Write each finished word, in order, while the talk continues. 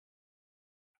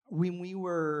when we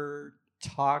were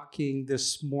talking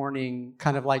this morning,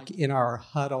 kind of like in our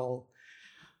huddle,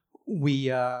 we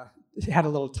had a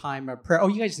little time of prayer. Oh,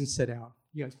 you guys can sit down.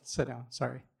 You guys can sit down.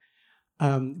 Sorry.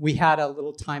 We had a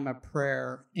little time of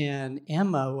prayer, and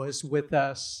Emma was with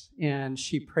us, and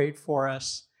she prayed for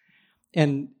us.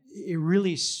 And it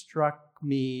really struck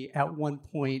me at one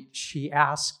point. She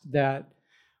asked that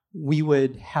we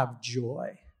would have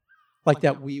joy, like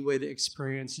that we would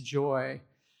experience joy.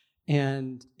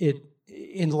 And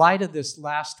in light of this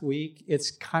last week,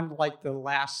 it's kind of like the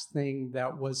last thing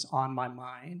that was on my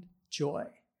mind, joy.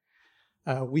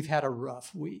 We've had a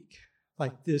rough week.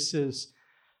 Like this has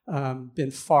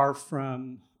been far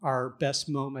from our best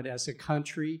moment as a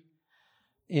country.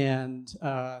 And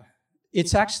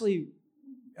it's actually,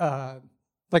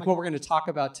 like what we're going to talk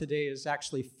about today is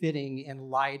actually fitting in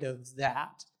light of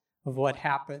that, of what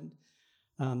happened.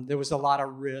 There was a lot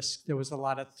of risk. There was a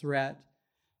lot of threat.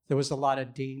 There was a lot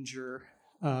of danger.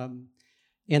 And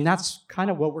that's kind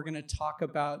of what we're going to talk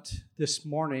about this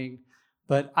morning.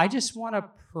 But I just want to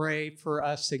pray for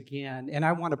us again. And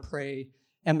I want to pray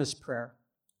Emma's prayer.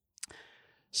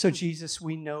 So Jesus,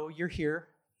 we know you're here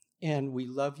and we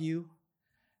love you.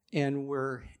 And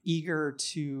we're eager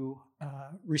to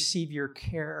receive your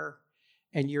care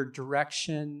and your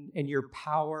direction and your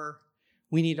power.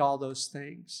 We need all those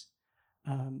things.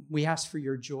 We ask for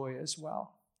your joy as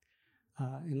well.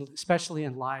 And especially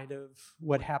in light of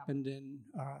what happened in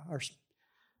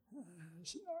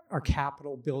our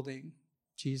Capitol building,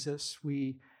 Jesus,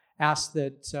 we ask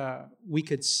that we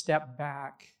could step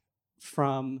back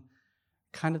from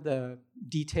kind of the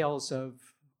details of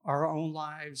our own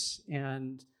lives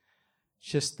and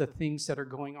just the things that are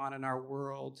going on in our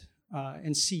world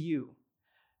and see you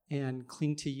and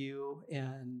cling to you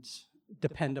and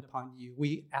depend upon you.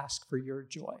 We ask for your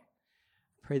joy.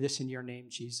 Pray this in your name,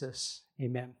 Jesus.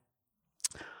 Amen.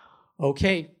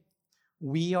 Okay,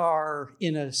 we are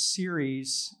in a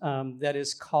series that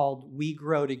is called We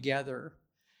Grow Together.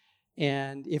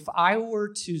 And if I were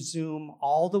to zoom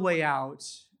all the way out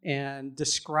and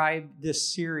describe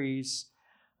this series,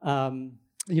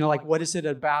 like what is it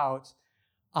about?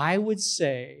 I would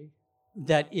say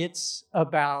that it's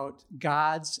about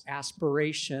God's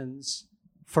aspirations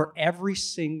for every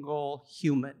single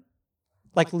human.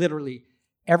 Like literally,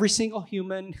 every single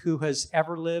human who has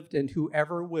ever lived and who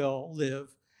ever will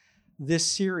live. This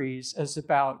series is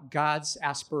about God's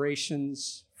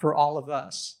aspirations for all of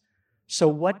us. So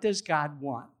what does God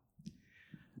want?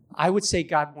 I would say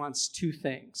God wants two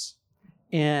things.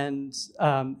 And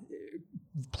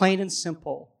plain and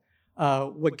simple,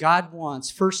 what God wants,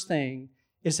 first thing,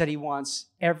 is that he wants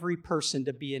every person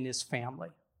to be in his family.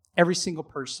 Every single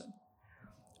person.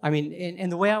 I mean,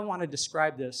 and the way I want to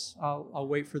describe this, I'll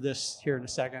wait for this here in a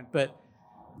second, but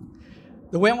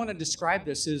the way I want to describe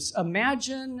this is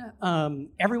imagine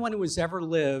everyone who has ever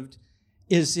lived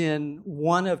is in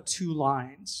one of two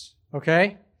lines,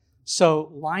 okay?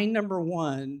 So line number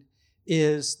one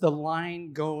is the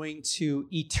line going to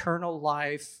eternal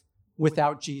life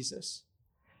without Jesus.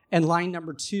 And line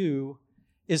number two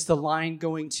is the line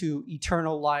going to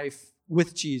eternal life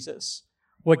with Jesus.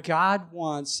 What God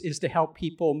wants is to help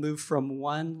people move from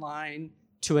one line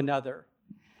to another.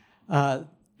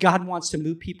 God wants to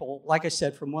move people, like I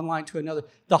said, from one line to another.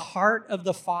 The heart of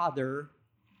the Father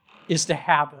is to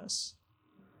have us.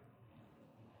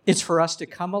 It's for us to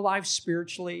come alive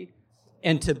spiritually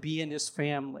and to be in his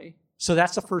family. So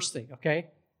that's the first thing,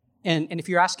 okay? And if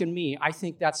you're asking me, I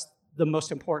think that's the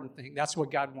most important thing. That's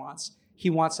what God wants. He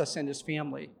wants us in his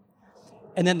family.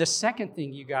 And then the second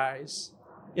thing, you guys,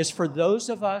 is for those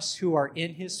of us who are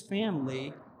in his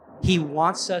family, he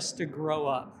wants us to grow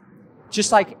up.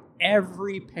 Just like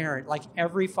every parent, like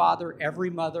every father, every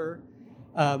mother,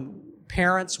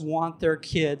 parents want their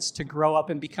kids to grow up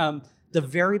and become the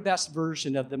very best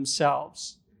version of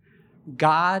themselves.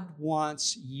 God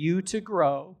wants you to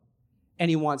grow, and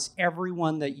he wants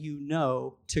everyone that you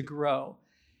know to grow.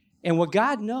 And what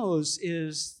God knows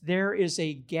is there is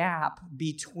a gap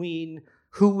between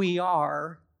who we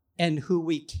are and who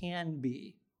we can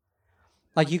be.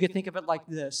 Like you could think of it like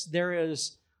this. There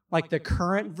is like the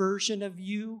current version of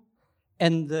you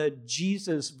and the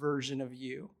Jesus version of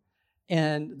you.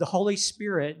 And the Holy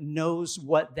Spirit knows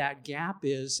what that gap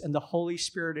is. And the Holy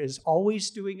Spirit is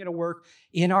always doing a work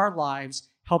in our lives,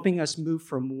 helping us move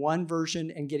from one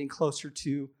version and getting closer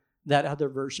to that other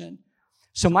version.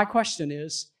 So my question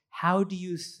is, how do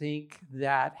you think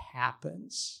that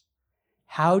happens?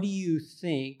 How do you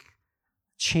think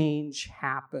change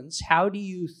happens? How do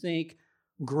you think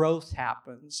growth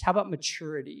happens? How about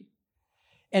maturity?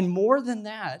 And more than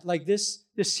that, like this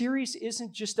series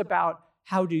isn't just about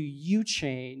how do you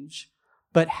change,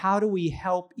 but how do we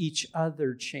help each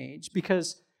other change?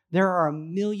 Because there are a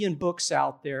million books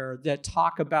out there that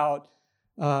talk about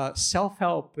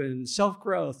self-help and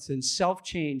self-growth and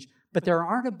self-change, but there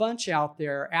aren't a bunch out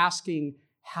there asking,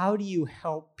 how do you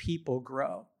help people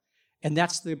grow? And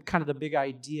that's the kind of the big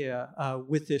idea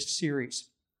with this series.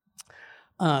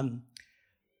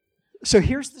 So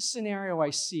here's the scenario I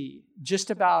see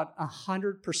just about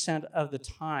 100% of the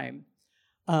time.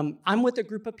 I'm with a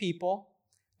group of people,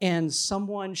 and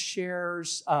someone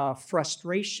shares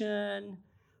frustration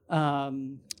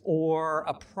or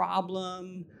a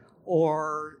problem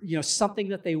or something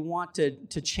that they want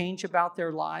to change about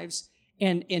their lives.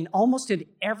 And almost in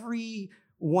every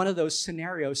one of those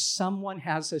scenarios, someone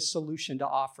has a solution to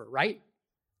offer, right?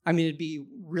 I mean, it'd be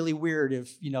really weird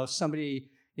if somebody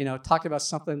talked about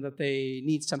something that they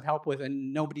need some help with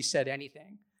and nobody said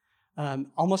anything.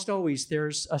 Almost always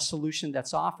there's a solution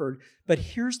that's offered, but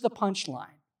here's the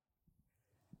punchline.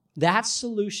 That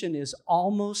solution is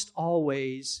almost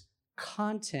always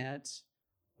content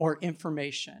or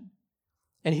information.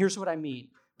 And here's what I mean.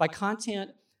 By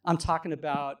content, I'm talking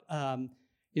about,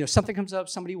 something comes up,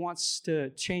 somebody wants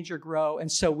to change or grow,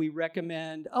 and so we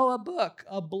recommend, a book,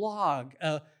 a blog,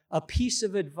 a piece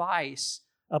of advice,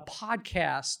 a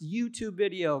podcast, YouTube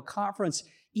video, conference,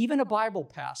 even a Bible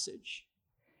passage.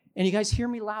 And you guys hear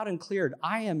me loud and clear.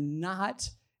 I am not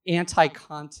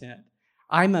anti-content.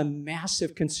 I'm a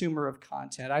massive consumer of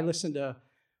content. I listen to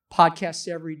podcasts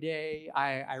every day.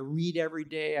 I read every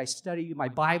day. I study my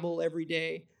Bible every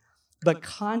day. But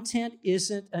content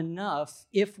isn't enough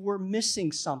if we're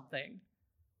missing something.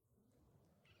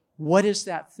 What is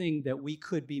that thing that we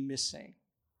could be missing?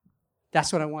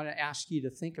 That's what I want to ask you to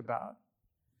think about.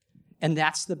 And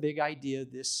that's the big idea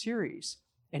of this series.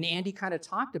 And Andy kind of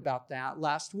talked about that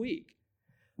last week.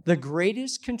 The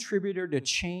greatest contributor to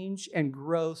change and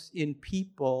growth in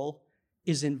people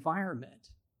is environment.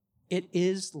 It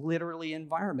is literally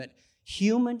environment.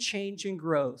 Human change and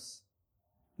growth,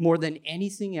 more than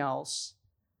anything else,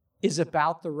 is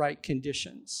about the right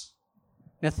conditions.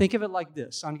 Now think of it like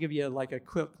this. I'm going to give you like a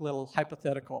quick little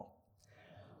hypothetical.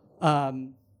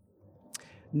 None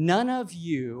of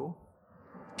you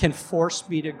can force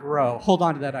me to grow. Hold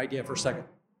on to that idea for a second.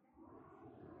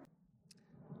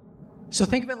 So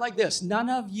think of it like this. None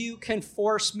of you can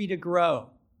force me to grow.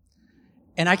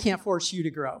 And I can't force you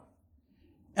to grow.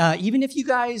 Even if you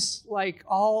guys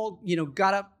all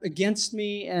got up against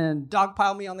me and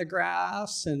dogpiled me on the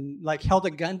grass and held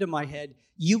a gun to my head,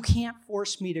 you can't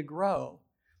force me to grow.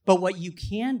 But what you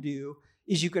can do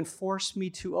is you can force me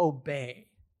to obey.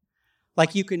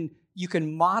 You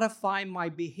can modify my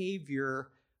behavior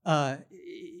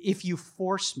if you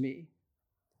force me.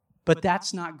 But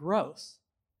that's not growth.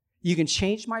 You can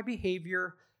change my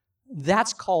behavior.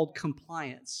 That's called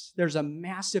compliance. There's a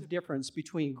massive difference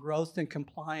between growth and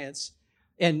compliance,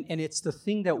 and it's the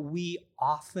thing that we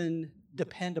often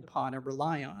depend upon and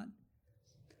rely on.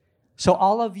 So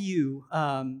all of you,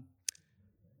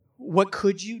 what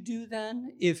could you do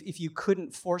then if you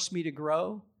couldn't force me to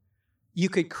grow? You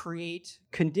could create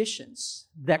conditions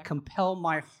that compel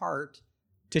my heart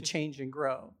to change and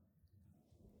grow.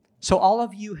 So all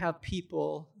of you have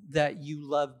people that you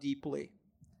love deeply.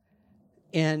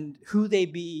 And who they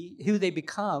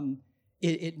become,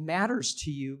 it matters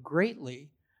to you greatly.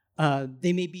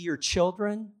 They may be your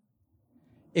children.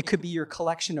 It could be your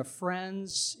collection of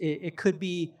friends. It could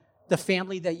be the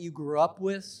family that you grew up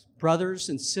with, brothers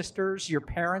and sisters, your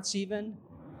parents even.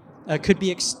 It could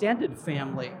be extended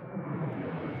family.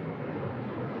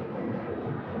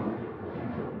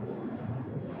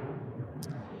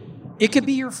 It could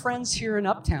be your friends here in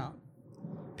Uptown.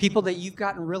 People that you've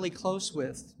gotten really close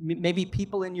with, maybe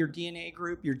people in your DNA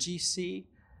group, your GC.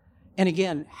 And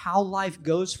again, how life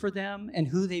goes for them and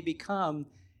who they become,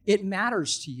 it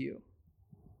matters to you.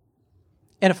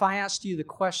 And if I asked you the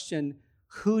question,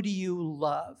 who do you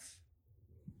love?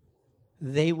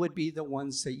 They would be the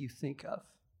ones that you think of.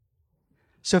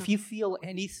 So if you feel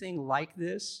anything like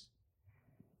this,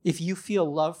 if you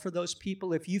feel love for those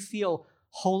people, if you feel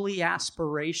holy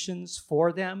aspirations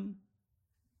for them,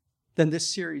 then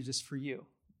this series is for you,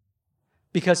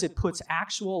 because it puts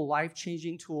actual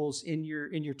life-changing tools in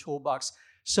your toolbox.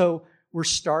 So we're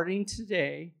starting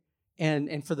today,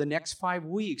 and for the next 5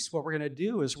 weeks, what we're going to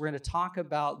do is we're going to talk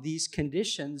about these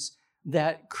conditions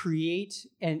that create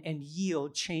and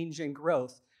yield change and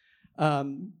growth.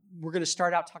 We're going to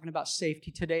start out talking about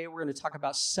safety today. We're going to talk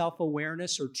about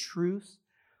self-awareness or truth,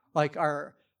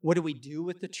 what do we do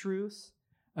with the truth?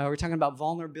 We're talking about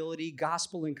vulnerability,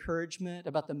 gospel encouragement,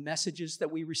 about the messages that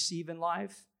we receive in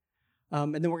life.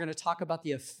 And then we're going to talk about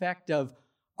the effect of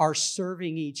are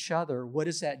serving each other, what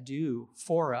does that do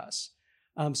for us?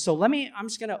 I'm just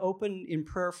going to open in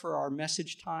prayer for our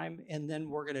message time, and then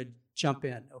we're going to jump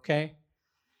in, okay?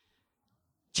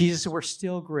 Jesus, we're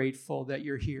still grateful that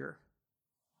you're here.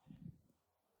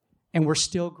 And we're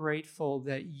still grateful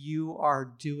that you are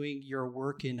doing your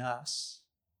work in us.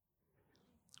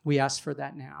 We ask for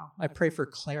that now. I pray for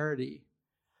clarity.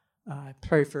 I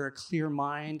pray for a clear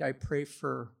mind. I pray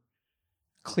for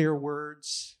clear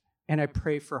words. And I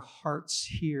pray for hearts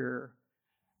here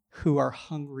who are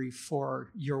hungry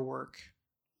for your work.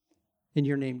 In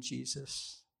your name,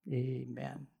 Jesus.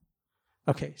 Amen.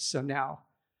 Okay, so now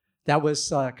that was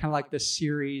kind of like the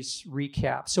series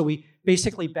recap. So we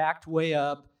basically backed way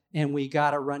up and we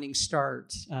got a running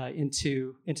start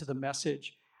into the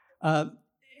message.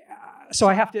 So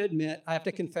I have to admit, I have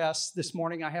to confess, this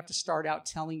morning I have to start out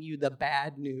telling you the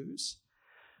bad news.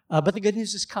 But the good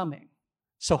news is coming.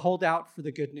 So hold out for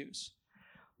the good news.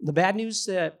 The bad news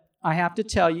that I have to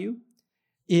tell you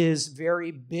is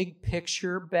very big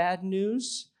picture bad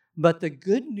news, but the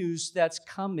good news that's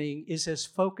coming is as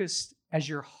focused as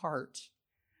your heart.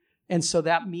 And so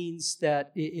that means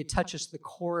that it touches the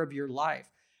core of your life.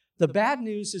 The bad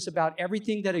news is about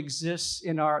everything that exists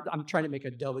in I'm trying to make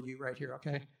a W right here,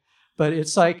 okay? But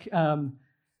it's like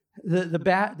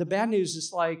the bad news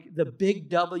is like the big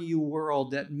W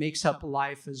world that makes up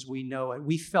life as we know it.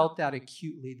 We felt that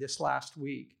acutely this last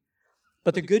week.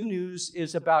 But the good news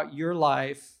is about your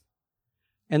life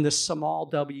and the small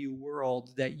W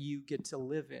world that you get to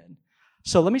live in.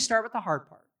 So let me start with the hard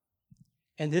part.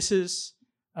 And this is,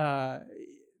 let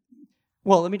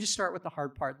me just start with the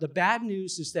hard part. The bad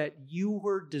news is that you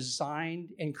were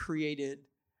designed and created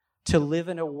to live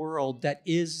in a world that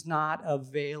is not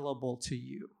available to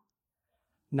you.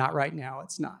 Not right now,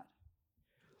 it's not.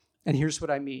 And here's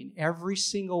what I mean. Every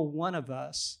single one of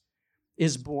us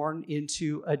is born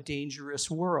into a dangerous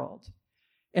world.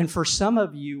 And for some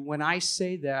of you, when I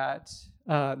say that,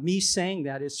 me saying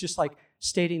that is just like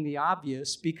stating the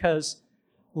obvious, because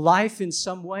life in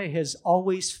some way has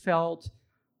always felt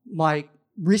like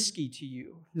risky to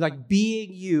you. Like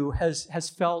being you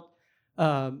has felt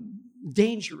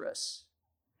dangerous.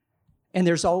 And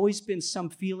there's always been some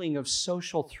feeling of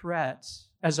social threat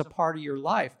as a part of your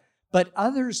life. But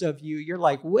others of you, you're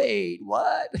like, wait,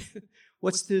 what?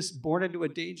 What's this born into a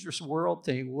dangerous world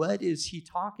thing? What is he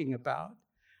talking about?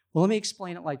 Well, let me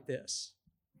explain it like this.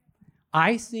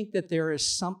 I think that there is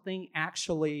something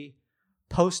actually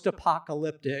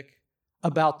post-apocalyptic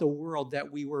about the world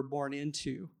that we were born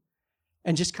into.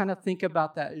 And just kind of think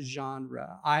about that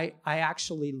genre. I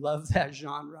actually love that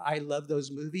genre. I love those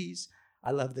movies.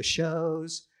 I love the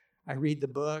shows. I read the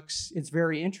books. It's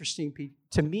very interesting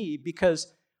to me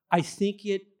because I think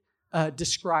it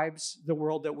describes the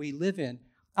world that we live in.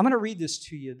 I'm going to read this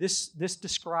to you. This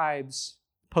describes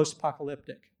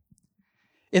post-apocalyptic.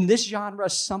 In this genre,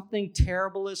 something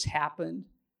terrible has happened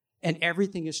and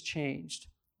everything has changed.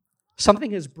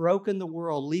 Something has broken the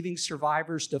world, leaving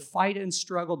survivors to fight and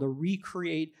struggle to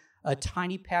recreate a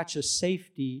tiny patch of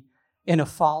safety in a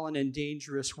fallen and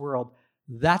dangerous world.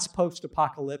 That's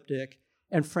post-apocalyptic.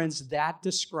 And friends, that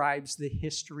describes the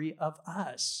history of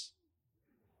us.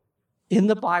 In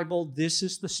the Bible, this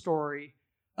is the story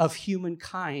of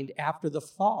humankind after the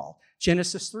fall.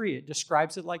 Genesis 3, it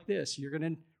describes it like this. You're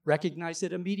going to recognize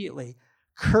it immediately.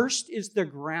 Cursed is the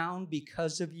ground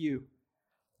because of you.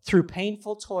 Through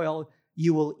painful toil,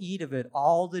 you will eat of it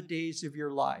all the days of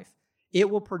your life. It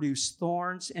will produce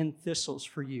thorns and thistles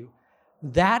for you.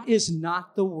 That is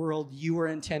not the world you were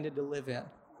intended to live in.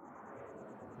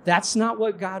 That's not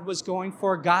what God was going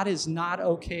for. God is not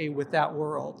okay with that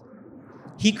world.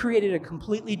 He created a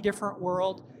completely different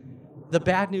world. The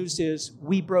bad news is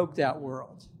we broke that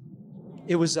world.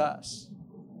 It was us.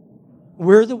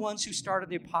 We're the ones who started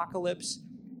the apocalypse,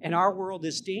 and our world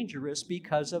is dangerous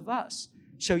because of us.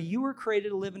 So you were created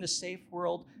to live in a safe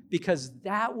world because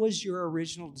that was your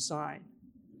original design.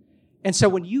 And so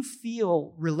when you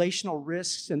feel relational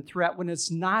risks and threat, when it's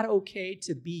not okay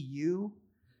to be you,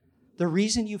 the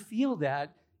reason you feel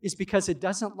that is because it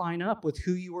doesn't line up with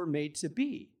who you were made to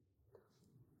be.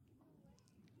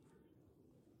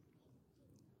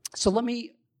 So let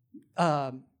me,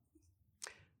 the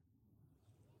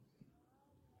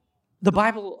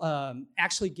Bible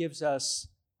actually gives us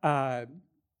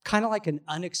kind of like an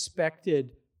unexpected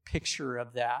picture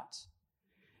of that.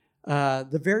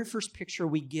 The very first picture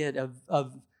we get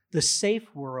of the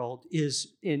safe world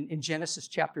is in Genesis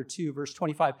chapter 2, verse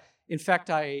 25. In fact,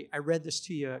 I read this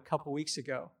to you a couple weeks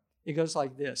ago. It goes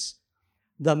like this.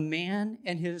 The man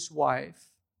and his wife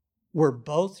were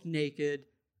both naked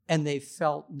and they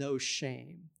felt no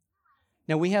shame.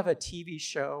 Now, we have a TV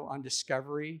show on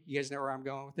Discovery. You guys know where I'm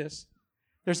going with this?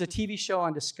 There's a TV show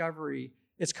on Discovery.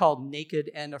 It's called Naked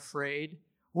and Afraid.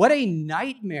 What a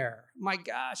nightmare. My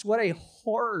gosh, what a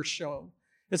horror show.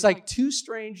 It's like two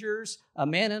strangers, a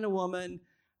man and a woman.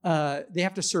 They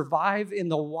have to survive in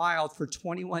the wild for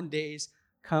 21 days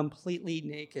completely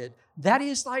naked. That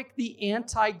is like the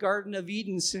anti-Garden of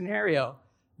Eden scenario.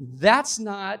 That's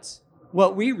not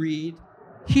what we read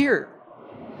here.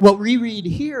 What we read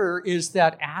here is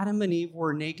that Adam and Eve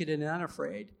were naked and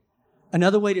unafraid.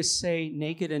 Another way to say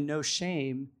naked and no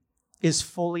shame is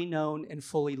fully known and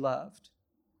fully loved.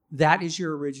 That is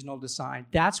your original design.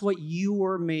 That's what you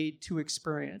were made to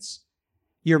experience.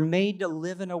 You're made to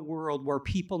live in a world where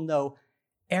people know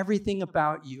everything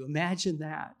about you. Imagine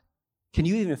that. Can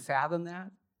you even fathom that?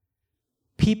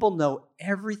 People know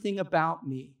everything about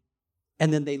me,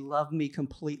 and then they love me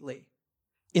completely.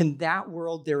 In that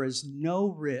world, there is no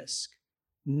risk,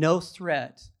 no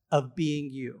threat of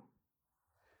being you.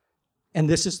 And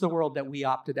this is the world that we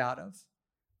opted out of.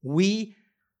 We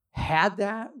had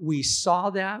that, we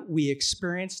saw that, we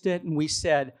experienced it, and we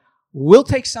said, we'll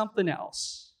take something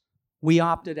else. We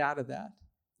opted out of that.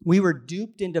 We were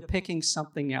duped into picking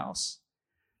something else.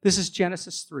 This is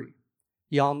Genesis 3.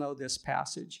 Y'all know this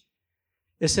passage.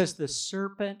 It says, the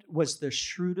serpent was the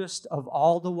shrewdest of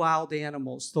all the wild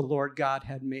animals the Lord God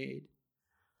had made.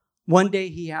 One day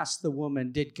he asked the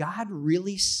woman, did God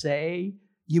really say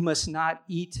you must not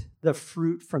eat the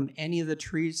fruit from any of the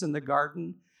trees in the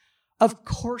garden? Of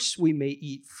course we may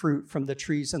eat fruit from the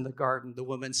trees in the garden, the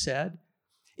woman said.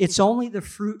 It's only the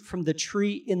fruit from the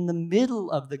tree in the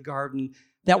middle of the garden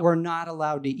that we're not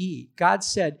allowed to eat. God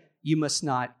said, you must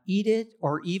not eat it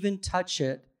or even touch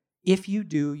it. If you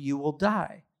do, you will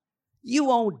die. You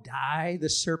won't die, the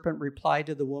serpent replied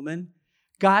to the woman.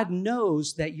 God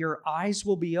knows that your eyes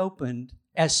will be opened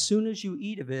as soon as you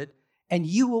eat of it, and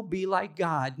you will be like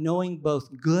God, knowing both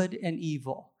good and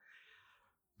evil.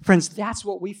 Friends, that's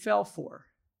what we fell for.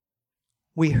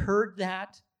 We heard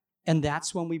that, and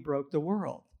that's when we broke the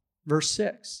world. Verse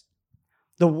 6.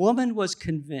 The woman was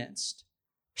convinced.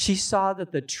 She saw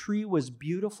that the tree was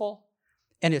beautiful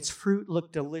and its fruit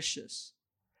looked delicious.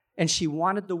 And she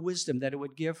wanted the wisdom that it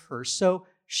would give her. So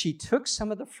she took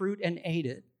some of the fruit and ate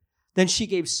it. Then she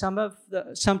gave some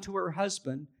to her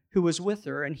husband who was with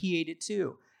her, and he ate it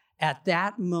too. At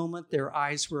that moment, their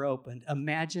eyes were opened.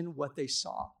 Imagine what they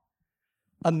saw.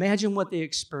 Imagine what they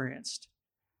experienced.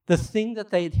 The thing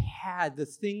that they had, the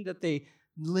thing that they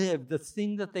lived, the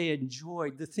thing that they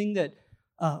enjoyed, the thing that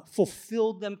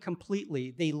fulfilled them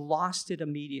completely, they lost it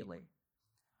immediately.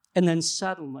 And then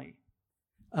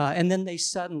they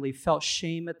suddenly felt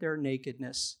shame at their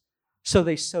nakedness. So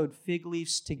they sewed fig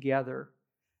leaves together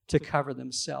to cover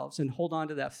themselves. And hold on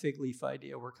to that fig leaf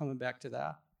idea. We're coming back to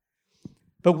that.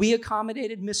 But we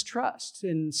accommodated mistrust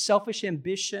and selfish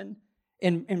ambition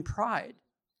and pride.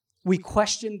 We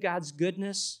questioned God's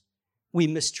goodness. We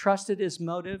mistrusted his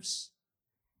motives.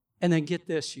 And then get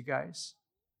this, you guys.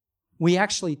 We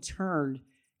actually turned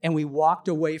and we walked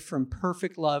away from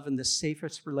perfect love and the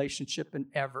safest relationship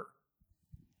ever.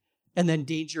 And then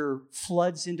danger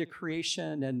floods into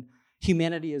creation, and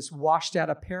humanity is washed out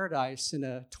of paradise in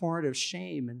a torrent of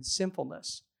shame and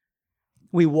sinfulness.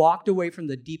 We walked away from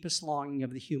the deepest longing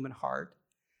of the human heart.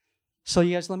 So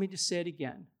you guys, let me just say it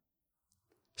again.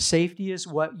 Safety is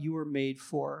what you were made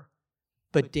for,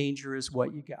 but danger is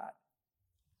what you got.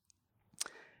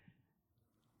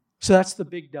 So that's the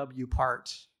big W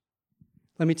part.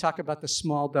 Let me talk about the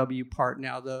small W part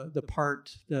now, the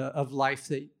part of life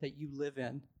that you live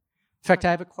in. In fact,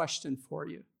 I have a question for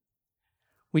you.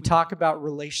 We talk about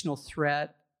relational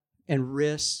threat and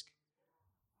risk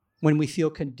when we feel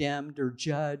condemned or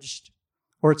judged,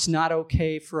 or it's not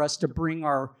okay for us to bring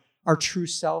our true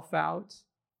self out.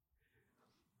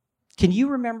 Can you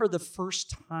remember the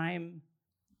first time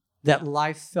that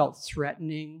life felt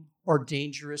threatening or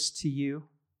dangerous to you?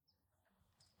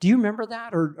 Do you remember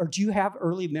that, or do you have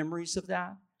early memories of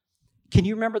that? Can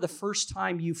you remember the first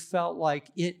time you felt like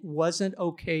it wasn't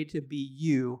okay to be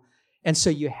you, and so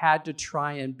you had to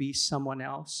try and be someone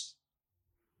else?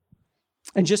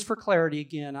 And just for clarity,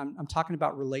 again, I'm talking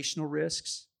about relational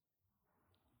risks.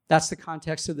 That's the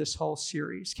context of this whole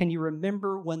series. Can you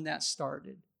remember when that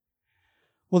started?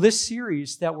 Well, this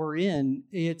series that we're in,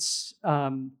 it's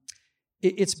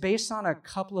based on a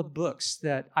couple of books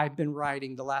that I've been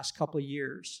writing the last couple of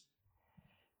years.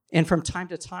 And from time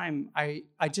to time, I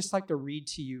just like to read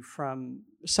to you from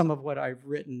some of what I've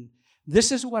written.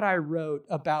 This is what I wrote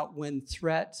about when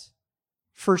threat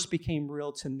first became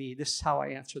real to me. This is how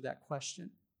I answer that question.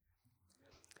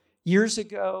 Years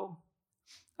ago,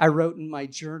 I wrote in my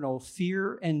journal,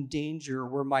 fear and danger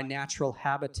were my natural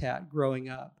habitat growing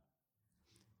up.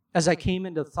 As I came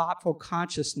into thoughtful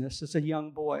consciousness as a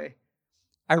young boy,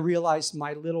 I realized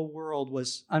my little world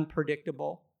was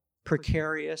unpredictable,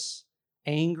 precarious,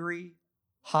 angry,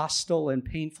 hostile, and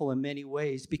painful in many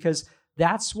ways, because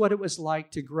that's what it was like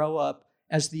to grow up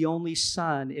as the only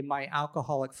son in my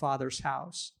alcoholic father's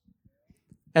house.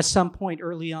 At some point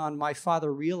early on, my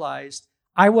father realized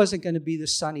I wasn't going to be the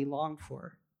son he longed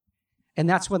for. And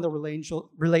that's when the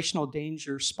relational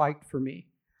danger spiked for me.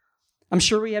 I'm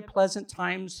sure we had pleasant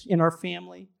times in our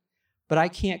family, but I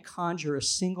can't conjure a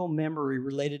single memory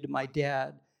related to my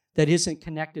dad that isn't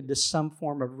connected to some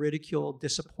form of ridicule,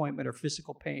 disappointment, or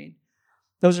physical pain.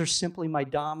 Those are simply my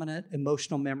dominant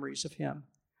emotional memories of him.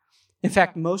 In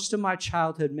fact, most of my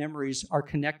childhood memories are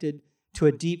connected to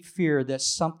a deep fear that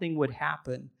something would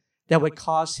happen that would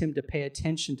cause him to pay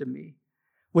attention to me.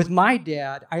 With my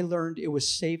dad, I learned it was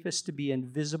safest to be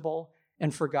invisible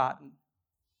and forgotten.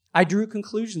 I drew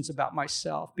conclusions about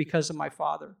myself because of my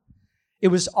father. It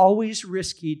was always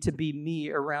risky to be me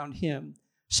around him,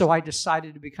 so I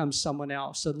decided to become someone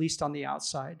else, at least on the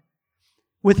outside.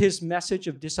 With his message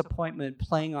of disappointment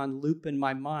playing on loop in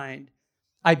my mind,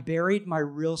 I buried my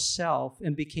real self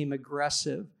and became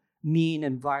aggressive, mean,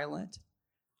 and violent.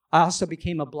 I also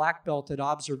became a black belt at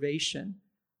observation,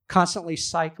 constantly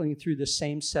cycling through the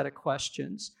same set of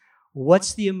questions.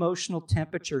 What's the emotional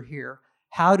temperature here?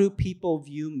 How do people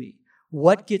view me?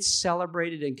 What gets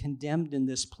celebrated and condemned in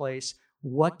this place?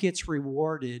 What gets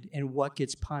rewarded and what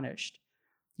gets punished?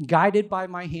 Guided by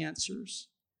my answers,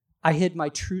 I hid my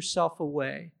true self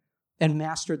away and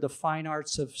mastered the fine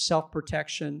arts of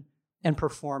self-protection and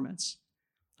performance.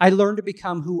 I learned to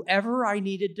become whoever I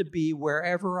needed to be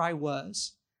wherever I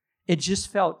was. It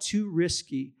just felt too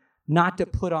risky not to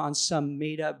put on some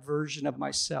made-up version of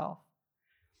myself.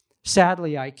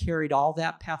 Sadly, I carried all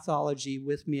that pathology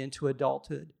with me into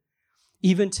adulthood.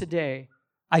 Even today,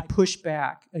 I push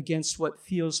back against what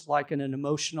feels like an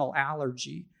emotional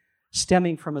allergy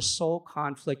stemming from a soul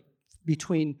conflict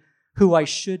between who I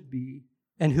should be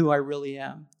and who I really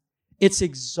am. It's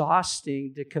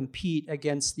exhausting to compete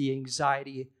against the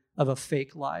anxiety of a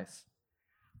fake life.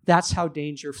 That's how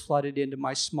danger flooded into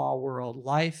my small world.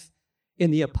 Life in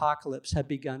the apocalypse had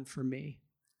begun for me.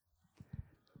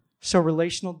 So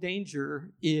relational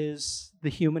danger is the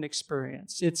human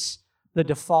experience. It's the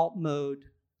default mode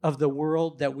of the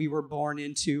world that we were born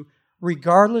into,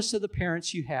 regardless of the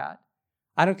parents you had.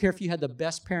 I don't care if you had the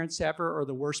best parents ever or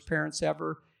the worst parents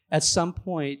ever. At some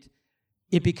point,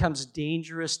 it becomes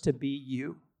dangerous to be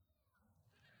you.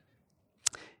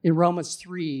 In Romans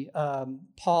 3,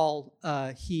 Paul,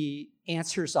 he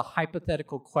answers a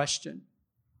hypothetical question.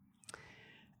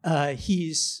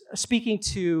 He's speaking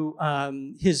to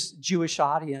his Jewish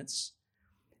audience,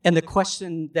 and the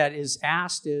question that is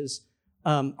asked is,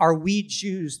 are we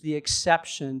Jews the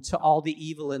exception to all the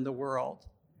evil in the world?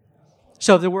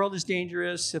 So if the world is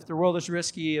dangerous, if the world is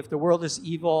risky, if the world is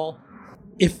evil,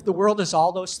 if the world is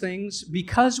all those things,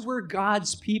 because we're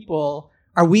God's people,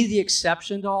 are we the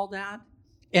exception to all that?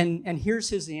 And here's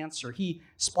his answer. He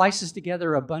splices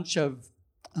together a bunch of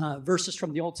verses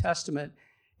from the Old Testament,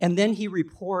 and then he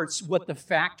reports what the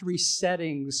factory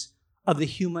settings of the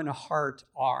human heart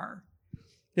are.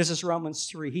 This is Romans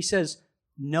 3. He says,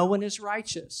 no one is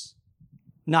righteous,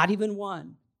 not even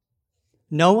one.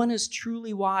 No one is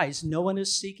truly wise. No one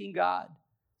is seeking God.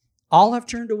 All have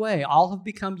turned away. All have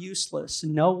become useless.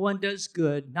 No one does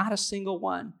good, not a single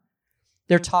one.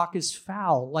 Their talk is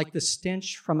foul, like the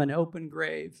stench from an open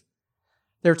grave.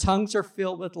 Their tongues are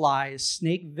filled with lies.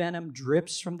 Snake venom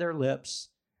drips from their lips.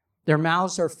 Their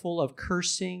mouths are full of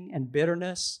cursing and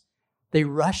bitterness. They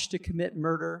rush to commit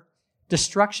murder.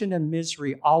 Destruction and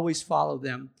misery always follow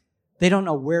them. They don't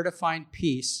know where to find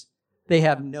peace. They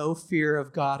have no fear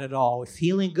of God at all.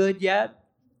 Feeling good yet?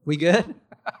 We good?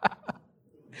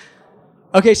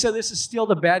 Okay, so this is still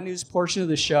the bad news portion of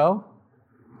the show.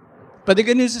 But the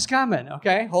good news is coming,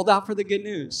 okay? Hold out for the good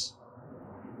news.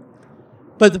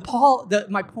 But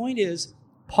my point is,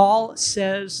 Paul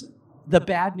says the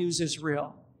bad news is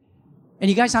real. And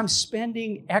you guys, I'm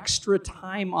spending extra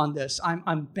time on this.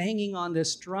 I'm banging on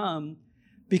this drum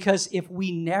because if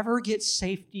we never get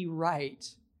safety right,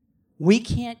 we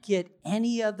can't get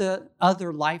any of the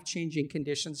other life-changing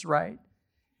conditions right.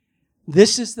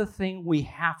 This is the thing we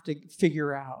have to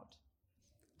figure out.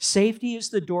 Safety is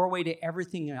the doorway to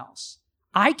everything else.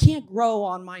 I can't grow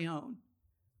on my own.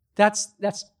 That's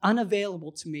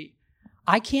unavailable to me.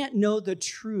 I can't know the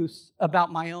truth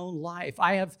about my own life.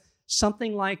 I have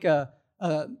something like a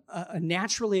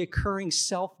naturally occurring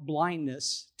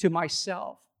self-blindness to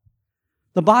myself.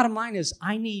 The bottom line is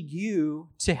I need you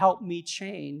to help me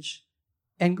change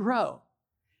and grow.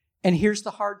 And here's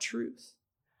the hard truth.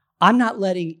 I'm not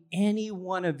letting any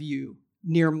one of you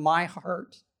near my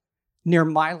heart, near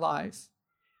my life,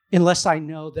 unless I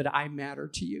know that I matter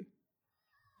to you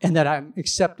and that I'm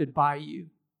accepted by you.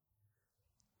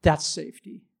 That's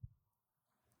safety.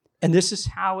 And this is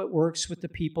how it works with the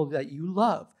people that you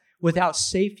love. Without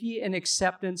safety and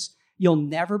acceptance, you'll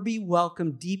never be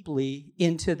welcomed deeply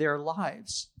into their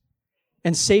lives.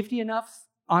 And safety enough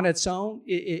on its own,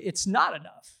 it's not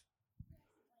enough.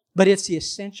 But it's the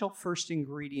essential first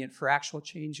ingredient for actual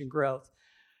change and growth.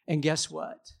 And guess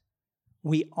what?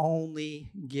 We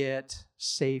only get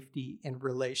safety in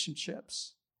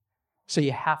relationships. So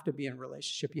you have to be in a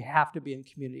relationship. You have to be in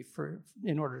community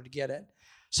in order to get it.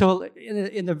 So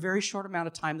in the very short amount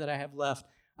of time that I have left,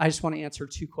 I just want to answer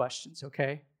 2 questions,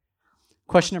 okay?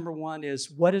 Question number 1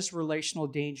 is, what does relational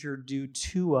danger do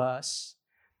to us?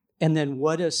 And then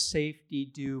what does safety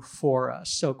do for us?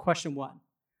 So question 1,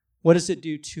 what does it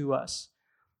do to us?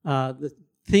 The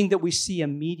thing that we see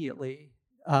immediately,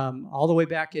 all the way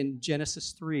back in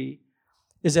Genesis 3,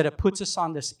 is that it puts us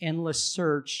on this endless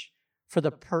search for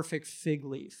the perfect fig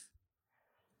leaf.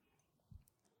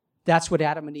 That's what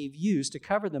Adam and Eve used to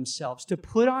cover themselves, to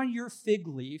put on your fig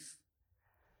leaf,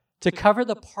 to cover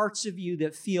the parts of you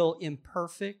that feel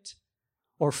imperfect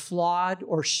or flawed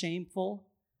or shameful.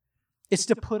 It's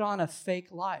to put on a fake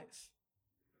life.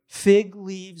 Fig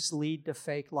leaves lead to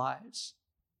fake lives.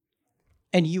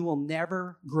 And you will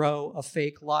never grow a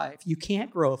fake life. You can't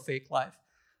grow a fake life.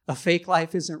 A fake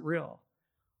life isn't real.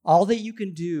 All that you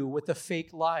can do with a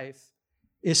fake life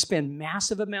is spend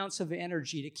massive amounts of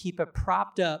energy to keep it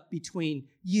propped up between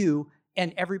you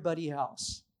and everybody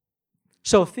else.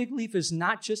 So a fig leaf is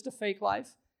not just a fake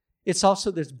life. It's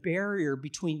also this barrier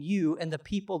between you and the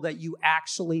people that you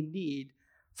actually need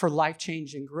for life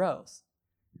change and growth.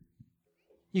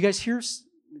 You guys,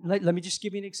 let me just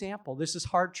give you an example. This is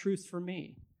hard truth for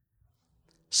me.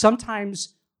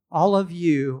 Sometimes all of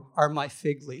you are my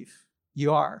fig leaf.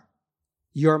 You are.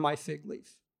 You're my fig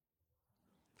leaf.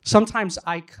 Sometimes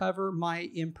I cover my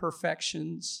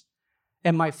imperfections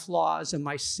and my flaws and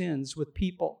my sins with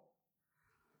people.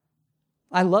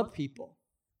 I love people.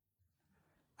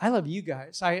 I love you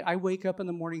guys. I wake up in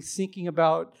the morning thinking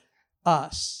about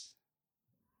us.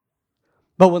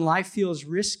 But when life feels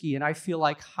risky and I feel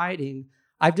like hiding,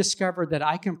 I've discovered that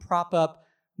I can prop up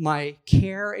my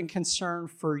care and concern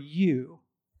for you.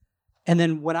 And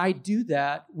then when I do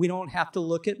that, we don't have to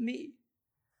look at me.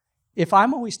 If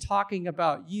I'm always talking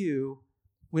about you,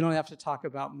 we don't have to talk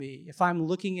about me. If I'm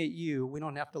looking at you, we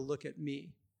don't have to look at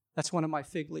me. That's one of my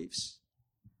fig leaves.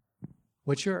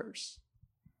 What's yours?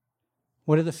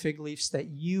 What are the fig leaves that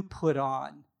you put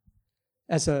on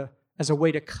as a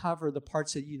way to cover the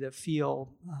parts of you that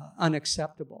feel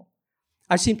unacceptable?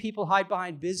 I've seen people hide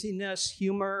behind busyness,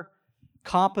 humor,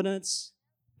 competence,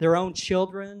 their own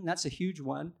children. That's a huge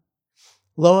one.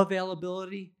 Low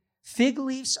availability. Fig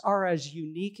leaves are as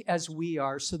unique as we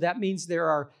are, so that means there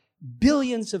are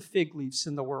billions of fig leaves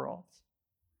in the world.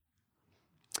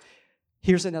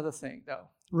 Here's another thing, though.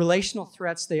 Relational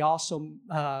threats, they also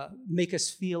make us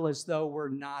feel as though we're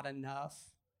not enough.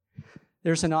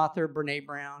 There's an author, Brené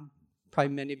Brown.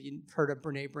 Probably many of you have heard of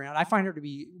Brené Brown. I find her to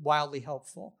be wildly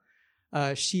helpful.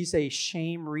 She's a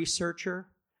shame researcher,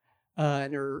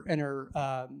 and her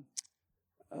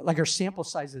sample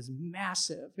size is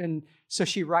massive. And so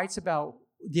she writes about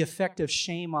the effect of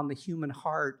shame on the human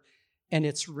heart and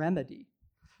its remedy.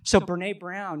 So Brené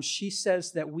Brown, she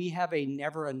says that we have a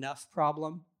never enough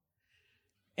problem.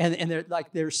 And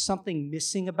there's something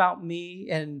missing about me,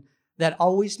 and that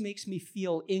always makes me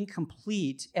feel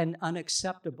incomplete and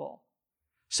unacceptable.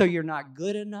 So you're not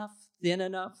good enough, thin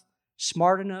enough,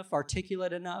 smart enough,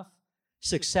 articulate enough,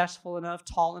 successful enough,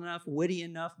 tall enough, witty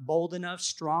enough, bold enough,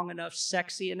 strong enough,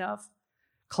 sexy enough,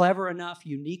 clever enough,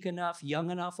 unique enough, young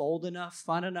enough, old enough,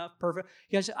 fun enough, perfect.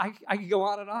 You guys, I could go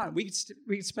on and on. We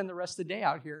could spend the rest of the day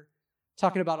out here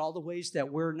talking about all the ways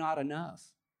that we're not enough.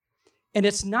 And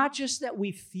it's not just that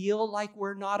we feel like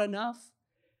we're not enough,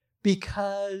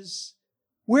 because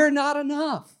we're not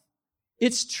enough.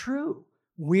 It's true.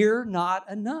 We're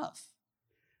not enough.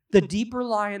 The deeper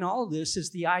lie in all of this is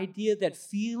the idea that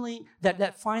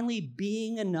that finally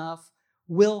being enough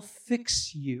will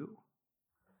fix you.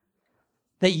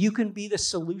 That you can be the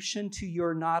solution to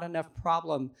your not enough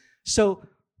problem. So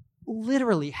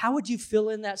literally, how would you fill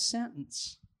in that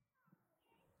sentence?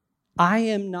 I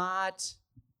am not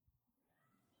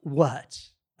what?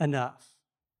 Enough.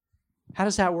 How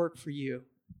does that work for you?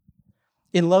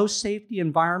 In low safety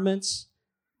environments,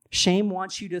 shame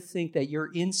wants you to think that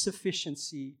your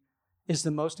insufficiency is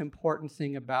the most important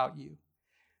thing about you.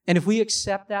 And if we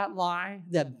accept that lie,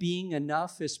 that being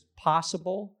enough is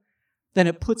possible, then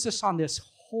it puts us on this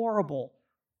horrible,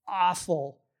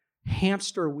 awful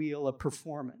hamster wheel of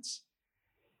performance.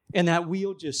 And that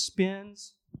wheel just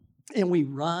spins, and we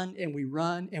run, and we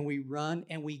run, and we run,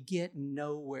 and we get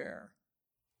nowhere.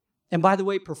 And by the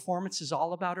way, performance is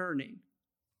all about earning.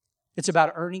 It's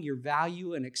about earning your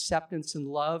value and acceptance and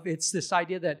love. It's this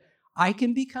idea that I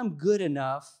can become good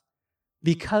enough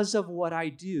because of what I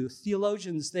do.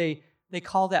 Theologians, they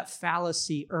call that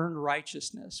fallacy earned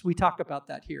righteousness. We talk about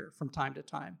that here from time to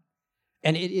time.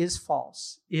 And it is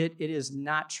false. It is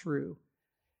not true.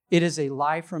 It is a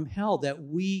lie from hell that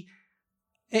we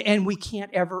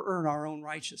can't ever earn our own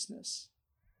righteousness.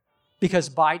 Because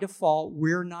by default,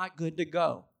 we're not good to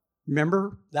go.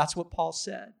 Remember, that's what Paul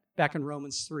said back in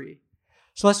Romans 3.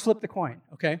 So let's flip the coin,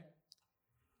 okay?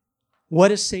 What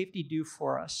does safety do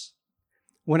for us?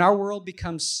 When our world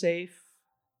becomes safe,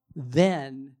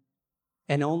 then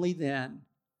and only then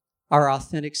our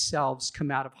authentic selves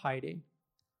come out of hiding.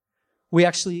 We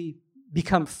actually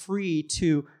become free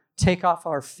to take off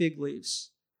our fig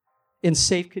leaves. In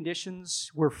safe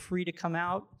conditions, we're free to come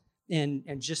out and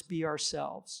just be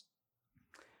ourselves.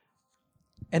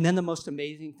 And then the most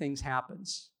amazing things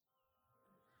happens.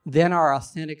 Then our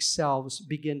authentic selves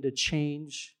begin to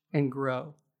change and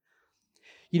grow.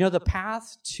 You know, the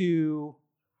path to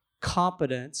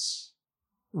competence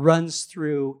runs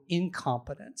through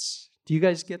incompetence. Do you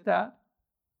guys get that?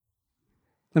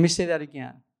 Let me say that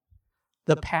again.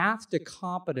 The path to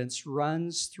competence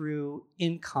runs through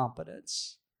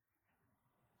incompetence.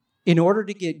 In order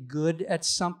to get good at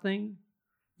something,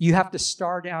 you have to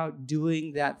start out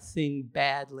doing that thing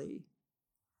badly.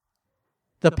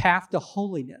 The path to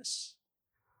holiness,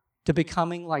 to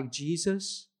becoming like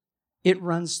Jesus, it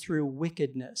runs through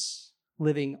wickedness,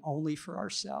 living only for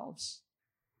ourselves.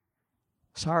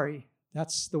 Sorry,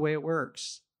 that's the way it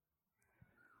works.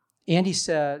 Andy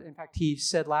said, in fact, he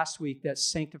said last week that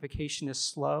sanctification is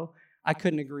slow. I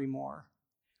couldn't agree more.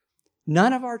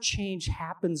 None of our change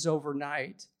happens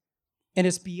overnight, and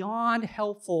it's beyond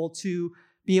helpful to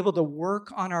be able to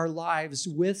work on our lives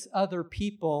with other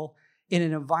people in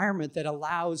an environment that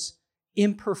allows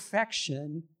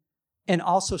imperfection and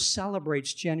also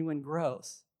celebrates genuine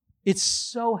growth. It's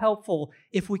so helpful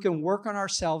if we can work on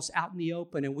ourselves out in the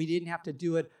open and we didn't have to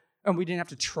do it, and we didn't have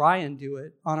to try and do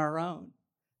it on our own.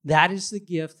 That is the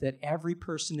gift that every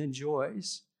person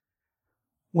enjoys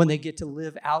when they get to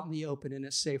live out in the open in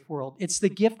a safe world. It's the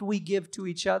gift we give to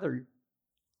each other.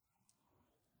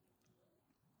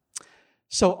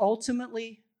 So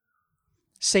ultimately,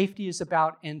 safety is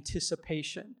about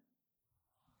anticipation.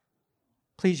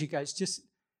 Please, you guys, just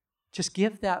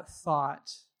give that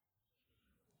thought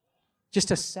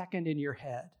just a second in your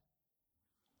head.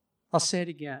 I'll say it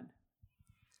again.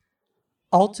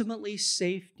 Ultimately,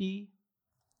 safety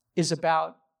is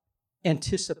about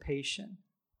anticipation.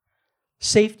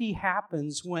 Safety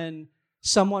happens when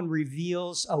someone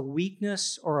reveals a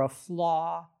weakness or a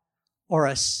flaw or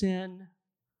a sin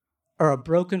or a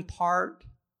broken part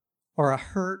or a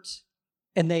hurt,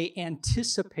 and they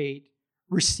anticipate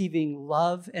receiving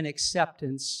love and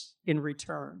acceptance in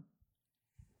return.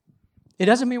 It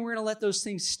doesn't mean we're going to let those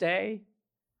things stay,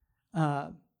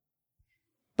 but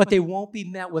they won't be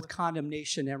met with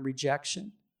condemnation and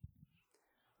rejection.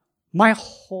 My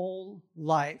whole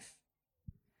life,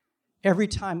 every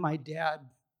time my dad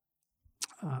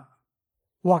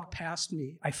walked past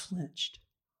me, I flinched.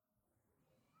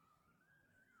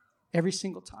 Every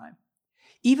single time.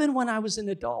 Even when I was an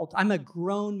adult, I'm a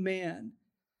grown man,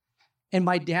 and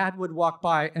my dad would walk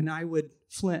by and I would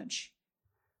flinch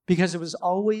because it was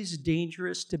always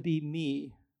dangerous to be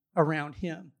me around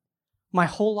him. My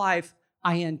whole life,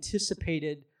 I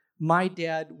anticipated my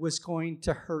dad was going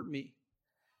to hurt me.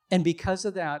 And because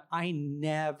of that, I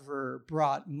never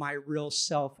brought my real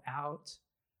self out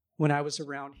when I was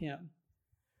around him.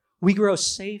 We grow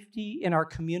safety in our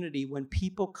community when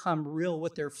people come real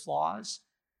with their flaws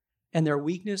and their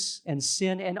weakness and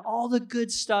sin and all the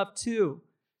good stuff too.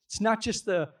 It's not just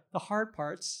the hard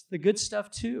parts, the good stuff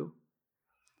too.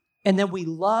 And then we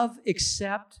love,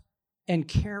 accept, and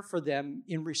care for them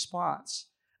in response.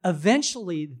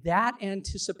 Eventually, that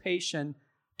anticipation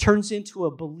turns into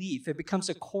a belief. It becomes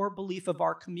a core belief of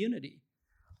our community.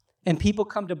 And people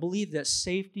come to believe that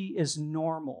safety is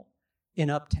normal in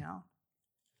Uptown.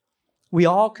 We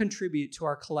all contribute to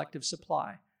our collective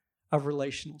supply of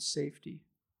relational safety.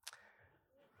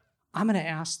 I'm going to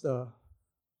ask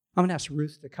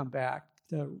Ruth to come back,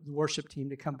 the worship team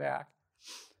to come back.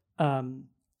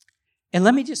 And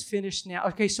let me just finish now.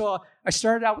 Okay, so I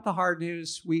started out with the hard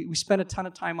news. We spent a ton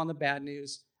of time on the bad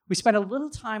news. We spent a little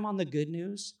time on the good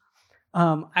news.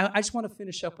 I just want to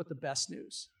finish up with the best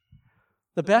news.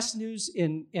 The best news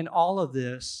in all of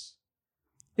this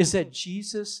is that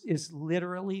Jesus is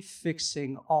literally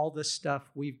fixing all the stuff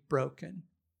we've broken,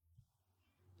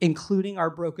 including our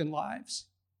broken lives,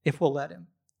 if we'll let him.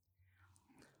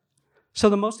 So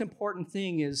the most important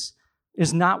thing is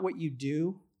not what you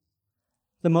do.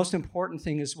 The most important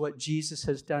thing is what Jesus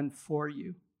has done for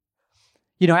you.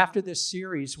 You know, after this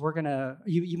series, we're going to,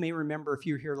 you may remember if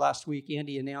you were here last week,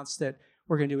 Andy announced that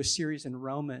we're going to do a series in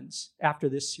Romans after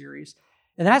this series.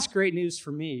 And that's great news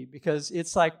for me because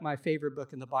it's like my favorite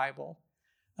book in the Bible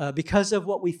because of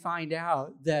what we find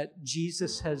out that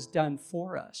Jesus has done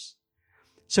for us.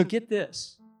 So get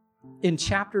this. In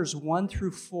chapters 1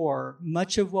 through 4,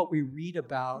 much of what we read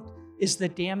about is the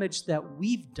damage that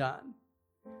we've done.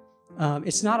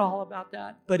 It's not all about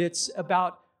that, but it's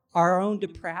about our own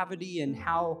depravity and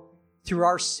how through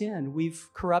our sin we've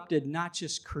corrupted not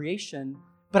just creation,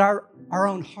 but our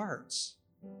own hearts.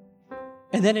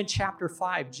 And then in chapter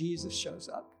 5, Jesus shows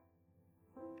up.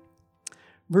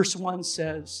 Verse 1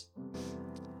 says,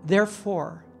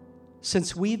 "Therefore,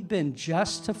 since we've been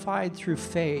justified through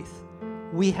faith,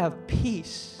 we have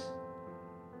peace.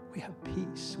 We have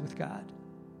peace with God.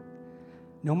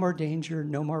 No more danger,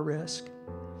 no more risk.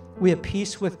 We have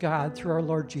peace with God through our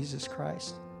Lord Jesus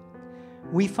Christ."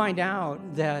 We find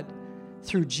out that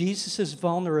through Jesus'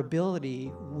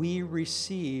 vulnerability, we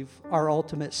receive our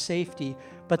ultimate safety.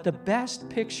 But the best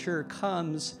picture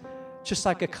comes just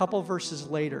like a couple verses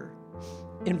later.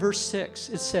 In verse 6,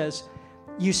 it says,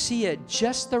 "You see, at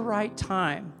just the right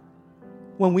time,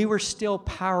 when we were still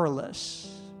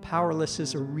powerless." Powerless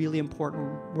is a really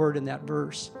important word in that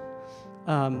verse.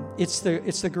 It's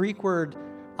the Greek word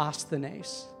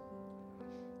asthenes.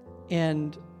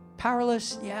 And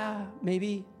powerless, yeah,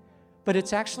 maybe, but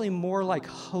it's actually more like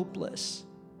hopeless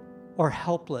or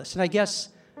helpless. And I guess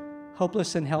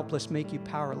hopeless and helpless make you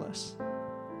powerless.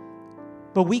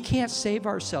 But we can't save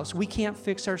ourselves. We can't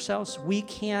fix ourselves. We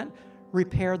can't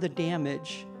repair the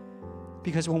damage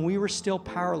because when we were still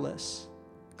powerless,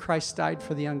 Christ died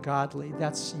for the ungodly.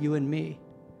 That's you and me.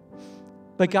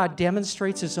 But God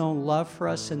demonstrates his own love for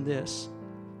us in this.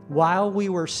 While we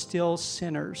were still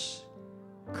sinners,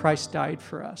 Christ died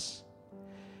for us.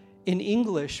 In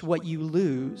English, what you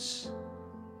lose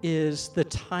is the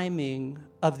timing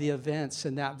of the events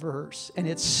in that verse, and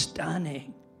it's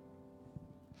stunning.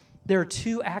 There are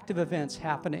two active events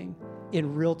happening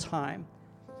in real time.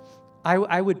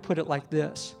 I would put it like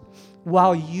this.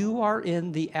 While you are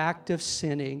in the act of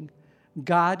sinning,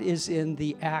 God is in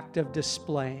the act of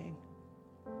displaying.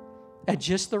 At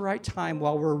just the right time,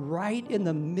 while we're right in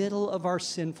the middle of our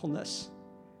sinfulness,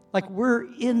 like we're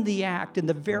in the act, in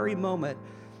the very moment,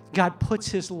 God puts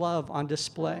his love on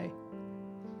display.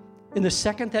 In the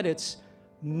second that it's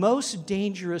most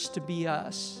dangerous to be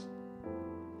us,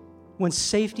 when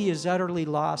safety is utterly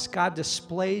lost, God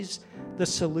displays the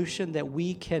solution that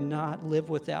we cannot live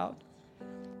without.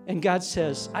 And God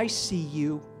says, I see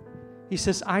you. He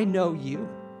says, I know you.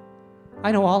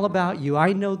 I know all about you.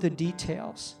 I know the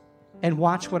details. And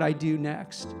watch what I do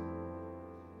next.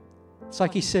 It's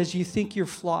like he says, you think you're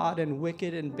flawed and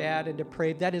wicked and bad and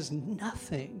depraved. That is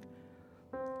nothing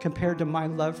compared to my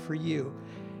love for you.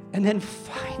 And then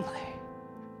finally,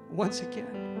 once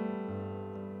again,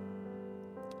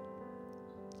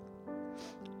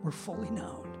 we're fully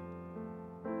known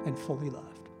and fully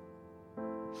loved.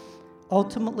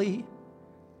 Ultimately,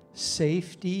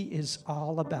 safety is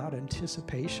all about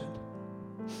anticipation.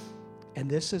 And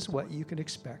this is what you can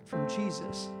expect from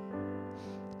Jesus.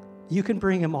 You can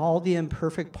bring him all the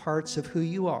imperfect parts of who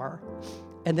you are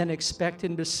and then expect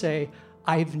him to say,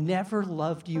 I've never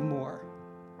loved you more.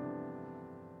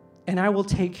 And I will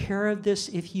take care of this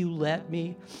if you let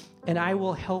me, and I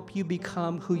will help you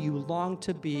become who you long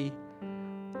to be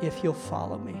if you'll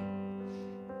follow me.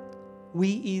 We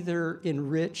either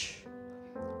enrich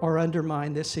or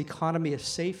undermine this economy of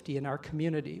safety in our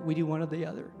community. We do one or the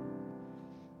other.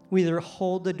 We either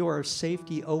hold the door of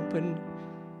safety open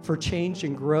for change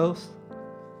and growth,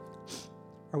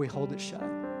 or we hold it shut.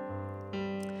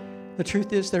 The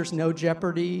truth is there's no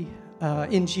jeopardy.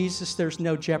 In Jesus, there's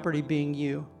no jeopardy being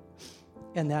you.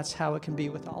 And that's how it can be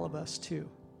with all of us too.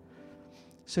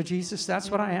 So Jesus,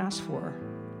 that's what I ask for.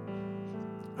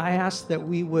 I ask that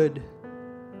we would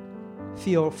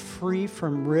feel free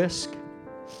from risk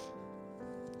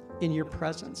in your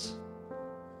presence.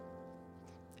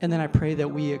 And then I pray that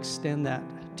we extend that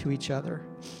to each other.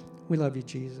 We love you,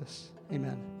 Jesus.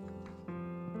 Amen.